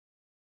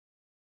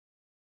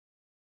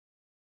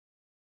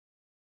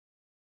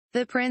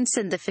The Prince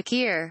and the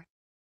Fakir.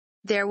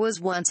 There was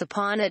once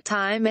upon a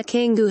time a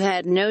king who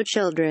had no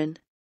children.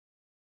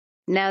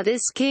 Now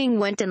this king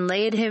went and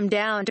laid him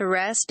down to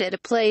rest at a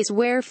place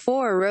where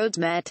 4 roads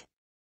met,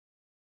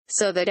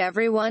 so that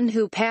everyone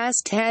who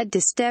passed had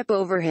to step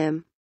over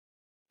him.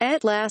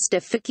 At last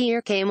a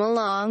fakir came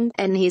along,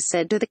 and he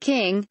said to the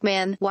king,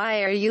 "Man,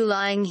 why are you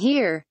lying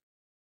here?"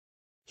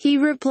 He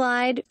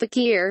replied,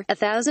 "Fakir,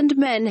 1,000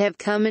 men have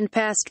come and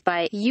passed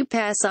by, you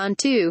pass on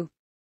too."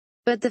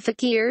 But the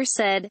fakir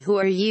said, "Who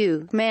are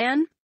you,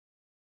 man?"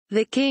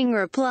 The king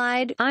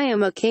replied, "I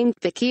am a king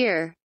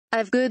fakir.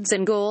 I've goods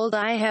and gold,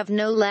 I have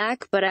no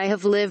lack, but I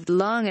have lived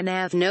long and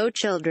have no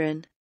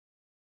children.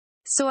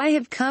 So I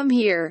have come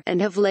here,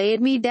 and have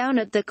laid me down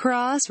at the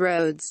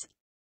crossroads.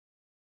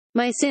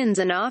 My sins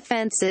and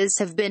offenses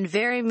have been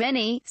very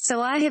many,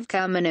 so I have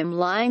come and am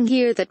lying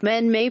here that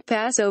men may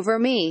pass over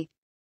me.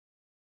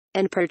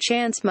 And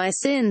perchance my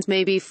sins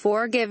may be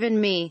forgiven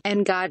me,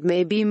 and God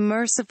may be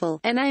merciful,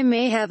 and I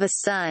may have a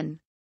son."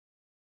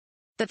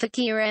 The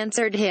fakir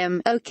answered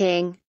him, "O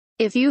king,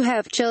 if you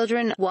have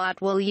children,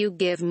 what will you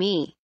give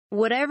me?"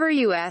 "Whatever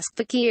you ask,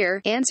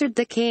 fakir," answered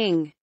the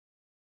king.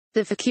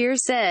 The fakir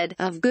said,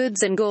 "Of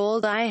goods and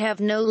gold I have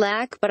no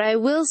lack, but I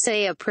will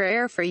say a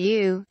prayer for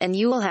you, and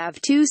you will have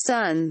 2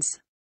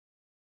 sons.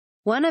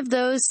 One of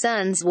those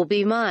sons will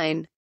be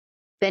mine."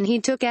 Then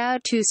he took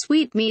out 2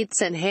 sweetmeats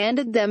and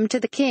handed them to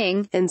the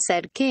king, and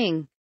said,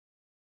 "King,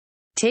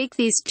 take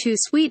these 2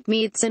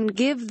 sweetmeats and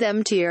give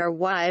them to your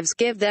wives,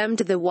 give them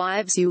to the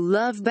wives you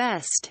love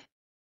best."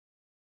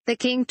 The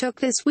king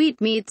took the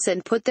sweetmeats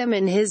and put them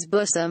in his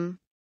bosom.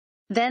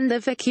 Then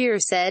the fakir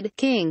said,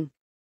 "King,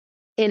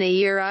 in a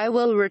year I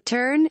will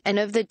return, and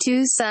of the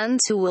 2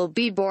 sons who will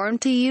be born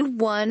to you,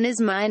 one is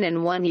mine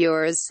and one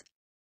yours."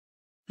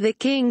 The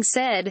king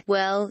said,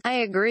 "Well, I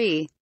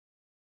agree."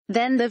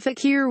 Then the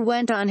fakir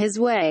went on his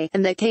way,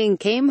 and the king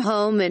came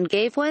home and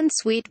gave 1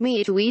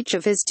 sweetmeat to each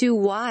of his 2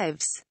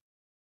 wives.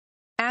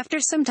 After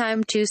some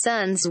time 2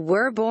 sons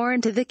were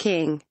born to the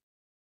king.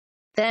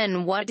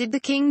 Then what did the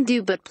king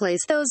do but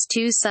place those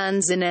 2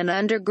 sons in an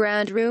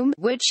underground room,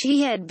 which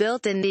he had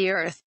built in the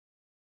earth?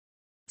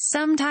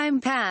 Some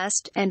time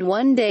passed, and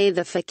one day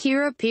the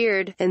fakir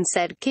appeared, and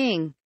said,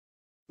 "King,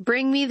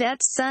 bring me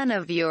that son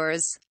of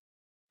yours."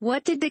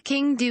 What did the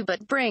king do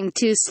but bring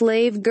 2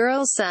 slave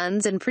girl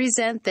sons and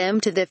present them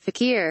to the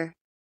fakir?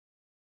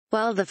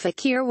 While the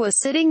fakir was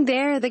sitting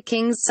there, the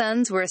king's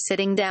sons were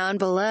sitting down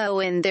below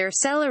in their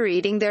cellar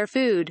eating their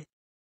food.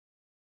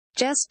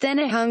 Just then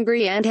a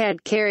hungry ant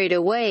had carried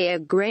away a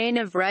grain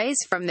of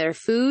rice from their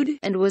food,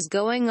 and was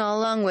going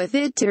along with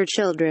it to her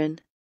children.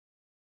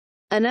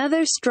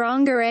 Another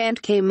stronger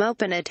ant came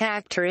up and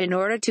attacked her in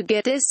order to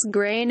get this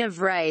grain of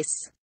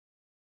rice.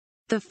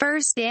 The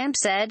first ant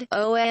said,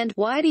 "Oh ant,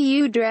 why do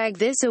you drag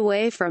this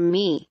away from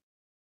me?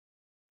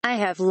 I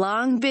have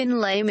long been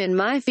lame in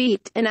my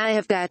feet, and I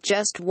have got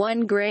just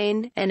 1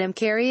 grain, and am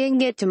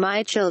carrying it to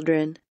my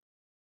children.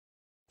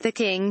 The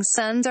king's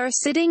sons are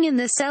sitting in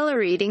the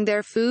cellar eating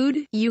their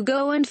food, you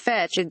go and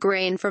fetch a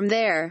grain from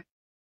there.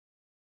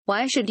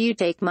 Why should you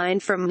take mine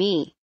from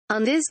me?"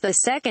 On this the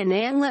second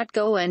ant let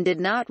go and did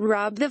not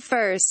rob the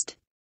first,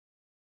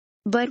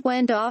 but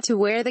went off to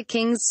where the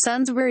king's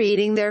sons were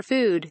eating their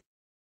food.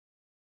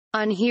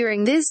 On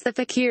hearing this the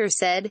fakir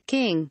said,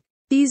 "King,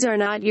 these are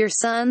not your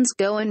sons,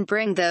 go and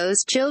bring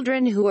those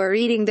children who are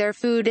eating their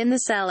food in the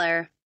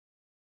cellar."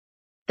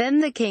 Then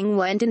the king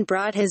went and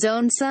brought his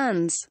own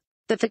sons.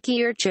 The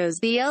fakir chose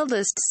the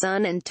eldest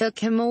son and took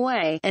him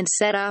away, and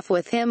set off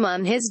with him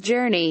on his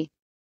journey.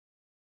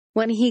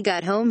 When he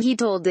got home he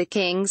told the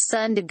king's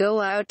son to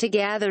go out to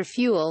gather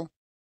fuel.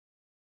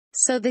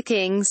 So the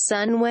king's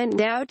son went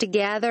out to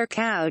gather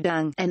cow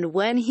dung, and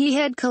when he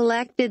had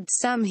collected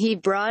some he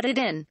brought it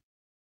in.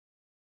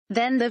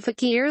 Then the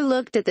fakir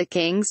looked at the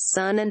king's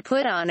son and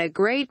put on a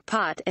great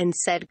pot, and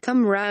said,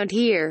 "Come round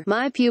here,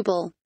 my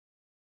pupil."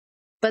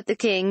 But the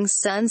king's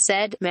son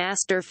said,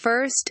 "Master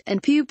first,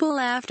 and pupil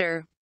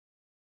after."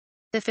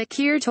 The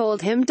fakir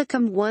told him to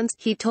come once,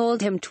 he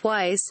told him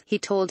twice, he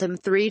told him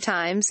 3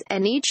 times,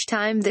 and each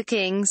time the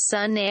king's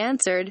son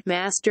answered,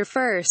 "Master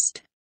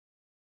first,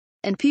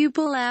 and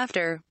pupil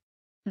after."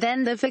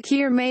 Then the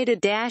fakir made a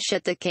dash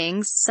at the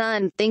king's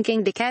son,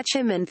 thinking to catch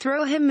him and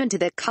throw him into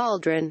the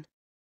cauldron.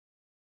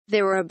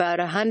 There were about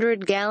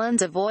 100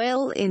 gallons of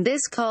oil in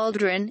this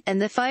cauldron,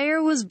 and the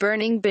fire was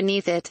burning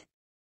beneath it.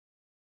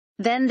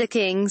 Then the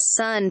king's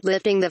son,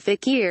 lifting the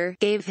fakir,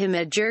 gave him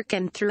a jerk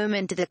and threw him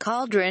into the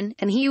cauldron,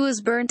 and he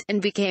was burnt,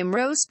 and became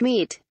roast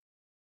meat.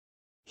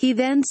 He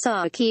then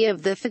saw a key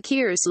of the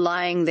fakir's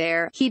lying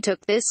there. He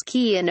took this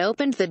key and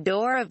opened the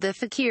door of the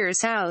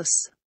fakir's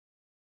house.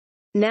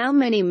 Now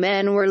many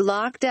men were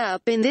locked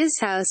up in this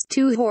house.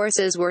 2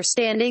 horses were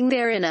standing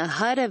there in a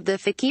hut of the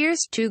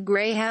fakir's, 2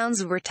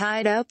 greyhounds were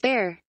tied up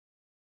there.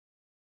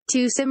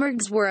 2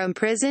 simurgs were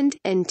imprisoned,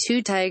 and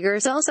 2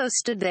 tigers also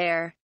stood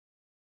there.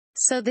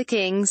 So the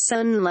king's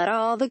son let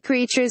all the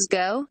creatures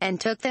go, and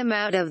took them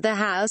out of the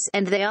house,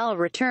 and they all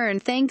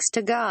returned thanks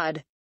to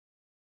God.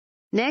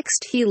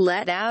 Next he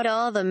let out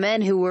all the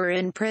men who were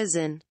in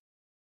prison.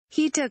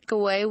 He took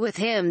away with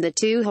him the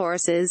 2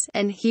 horses,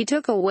 and he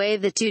took away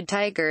the 2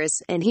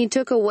 tigers, and he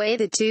took away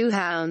the 2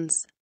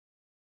 hounds.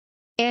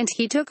 And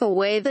he took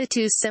away the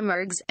 2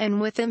 simurgs, and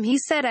with them he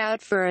set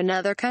out for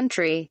another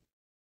country.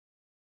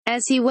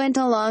 As he went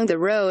along the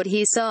road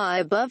he saw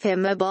above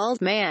him a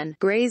bald man,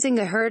 grazing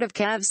a herd of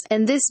calves,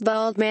 and this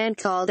bald man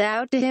called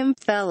out to him,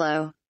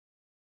 "Fellow,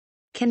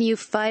 can you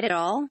fight at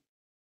all?"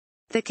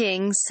 The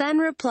king's son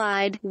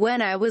replied,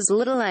 "When I was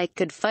little I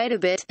could fight a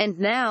bit, and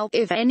now,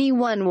 if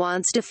anyone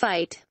wants to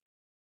fight,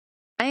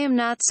 I am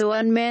not so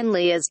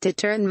unmanly as to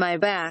turn my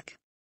back.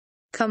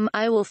 Come,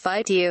 I will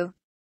fight you."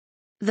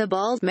 The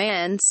bald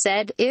man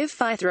said,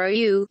 "If I throw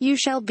you, you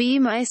shall be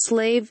my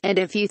slave, and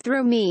if you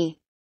throw me,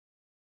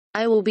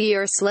 I will be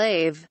your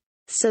slave."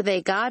 So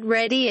they got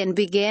ready and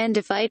began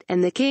to fight,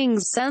 and the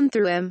king's son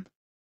threw him.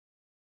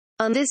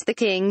 On this the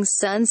king's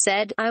son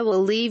said, "I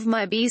will leave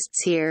my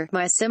beasts here,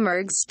 my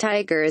simurgs,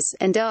 tigers,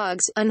 and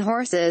dogs, and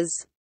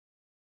horses.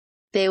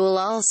 They will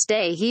all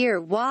stay here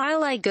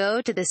while I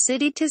go to the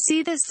city to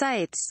see the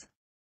sights.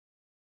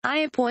 I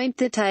appoint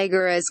the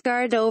tiger as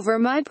guard over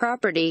my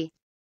property.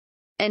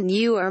 And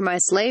you are my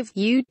slave,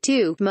 you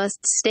too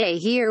must stay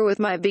here with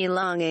my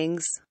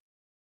belongings."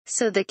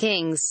 So the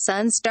king's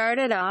son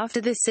started off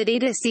to the city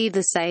to see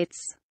the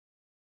sights,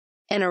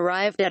 and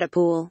arrived at a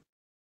pool.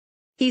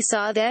 He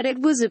saw that it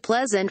was a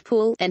pleasant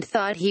pool, and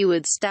thought he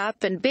would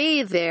stop and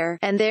bathe there,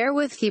 and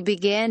therewith he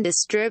began to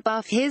strip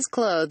off his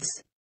clothes.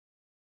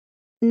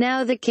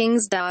 Now the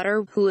king's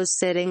daughter, who was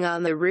sitting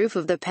on the roof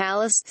of the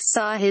palace,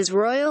 saw his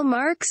royal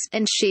marks,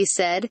 and she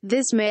said,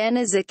 "This man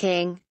is a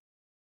king.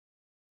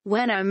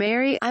 When I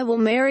marry, I will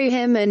marry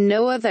him and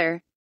no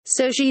other."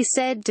 So she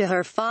said to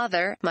her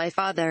father, "My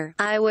father,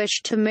 I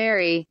wish to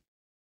marry."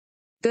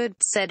 "Good,"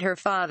 said her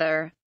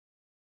father.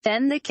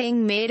 Then the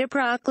king made a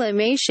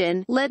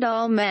proclamation, "Let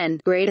all men,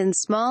 great and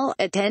small,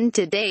 attend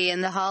today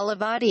in the hall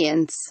of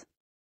audience.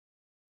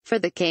 For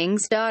the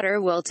king's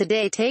daughter will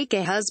today take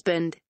a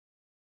husband."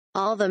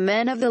 All the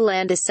men of the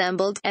land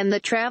assembled, and the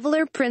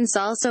traveler prince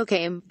also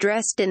came,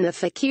 dressed in the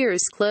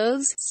fakir's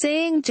clothes,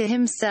 saying to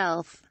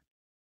himself,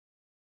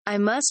 "I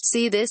must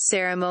see this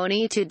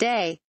ceremony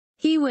today."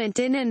 He went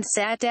in and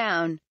sat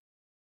down.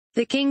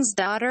 The king's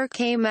daughter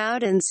came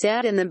out and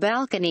sat in the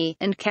balcony,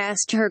 and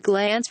cast her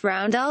glance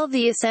round all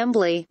the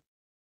assembly.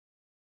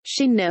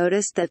 She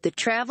noticed that the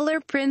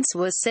traveler prince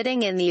was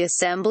sitting in the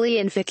assembly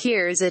in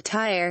fakir's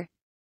attire.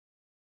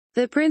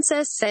 The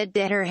princess said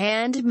to her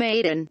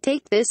handmaiden,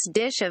 "Take this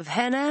dish of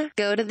henna,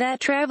 go to that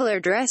traveler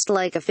dressed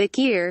like a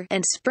fakir,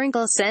 and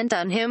sprinkle scent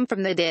on him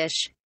from the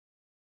dish."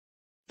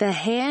 The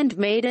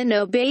handmaiden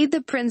obeyed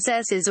the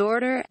princess's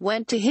order,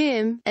 went to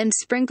him, and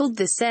sprinkled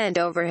the scent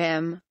over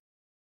him.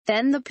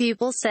 Then the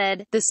people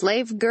said, "The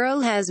slave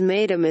girl has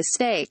made a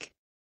mistake."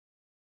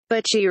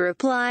 But she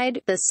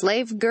replied, "The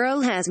slave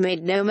girl has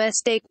made no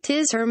mistake,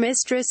 'tis her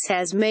mistress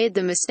has made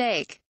the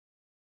mistake."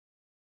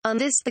 On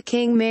this the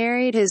king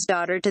married his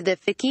daughter to the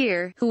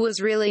fakir, who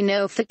was really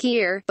no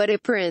fakir, but a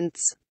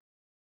prince.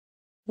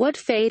 What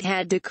fate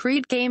had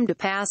decreed came to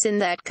pass in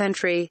that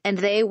country, and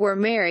they were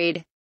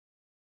married.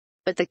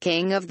 But the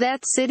king of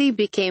that city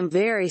became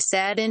very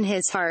sad in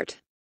his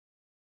heart,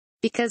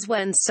 because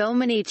when so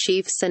many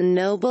chiefs and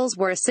nobles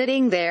were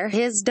sitting there,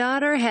 his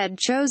daughter had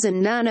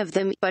chosen none of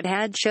them, but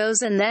had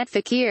chosen that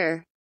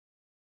fakir.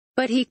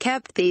 But he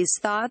kept these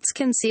thoughts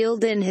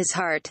concealed in his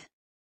heart.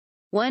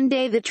 One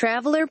day the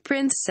traveler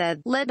prince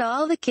said, "Let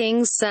all the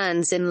king's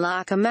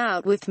sons-in-law come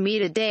out with me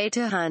today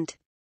to hunt."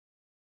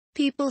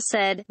 People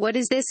said, "What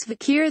is this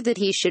fakir that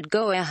he should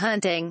go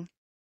a-hunting?"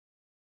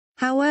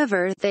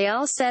 However, they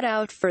all set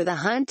out for the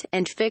hunt,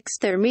 and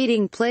fixed their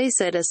meeting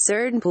place at a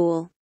certain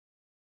pool.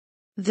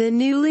 The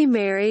newly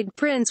married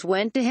prince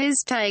went to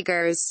his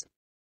tigers,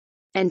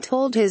 and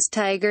told his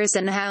tigers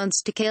and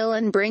hounds to kill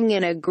and bring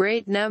in a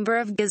great number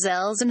of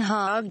gazelles and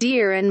hog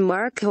deer and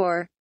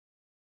markhor.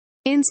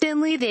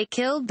 Instantly they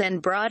killed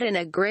and brought in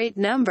a great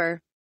number.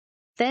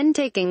 Then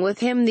taking with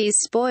him these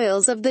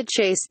spoils of the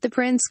chase, the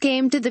prince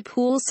came to the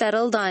pool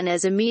settled on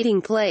as a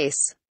meeting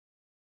place.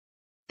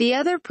 The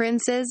other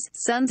princes,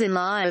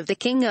 sons-in-law of the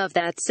king of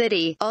that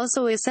city,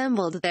 also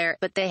assembled there,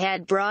 but they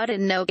had brought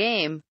in no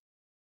game.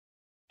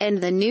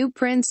 And the new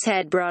prince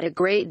had brought a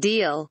great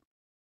deal.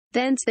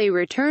 Thence they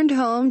returned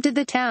home to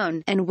the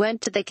town, and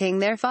went to the king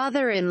their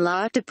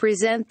father-in-law to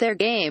present their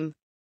game.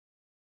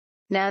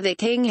 Now the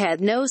king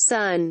had no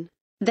son.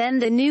 Then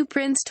the new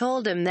prince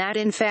told him that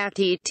in fact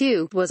he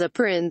too was a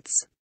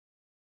prince.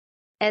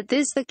 At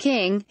this the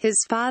king,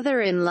 his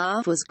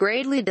father-in-law, was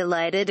greatly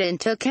delighted and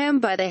took him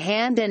by the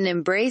hand and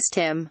embraced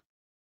him.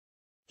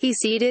 He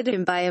seated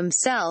him by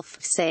himself,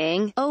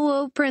 saying,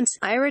 "O prince,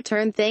 I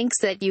return thanks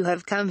that you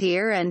have come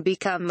here and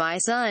become my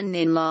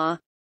son-in-law.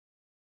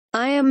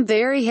 I am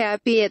very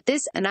happy at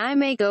this, and I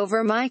make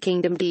over my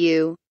kingdom to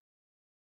you."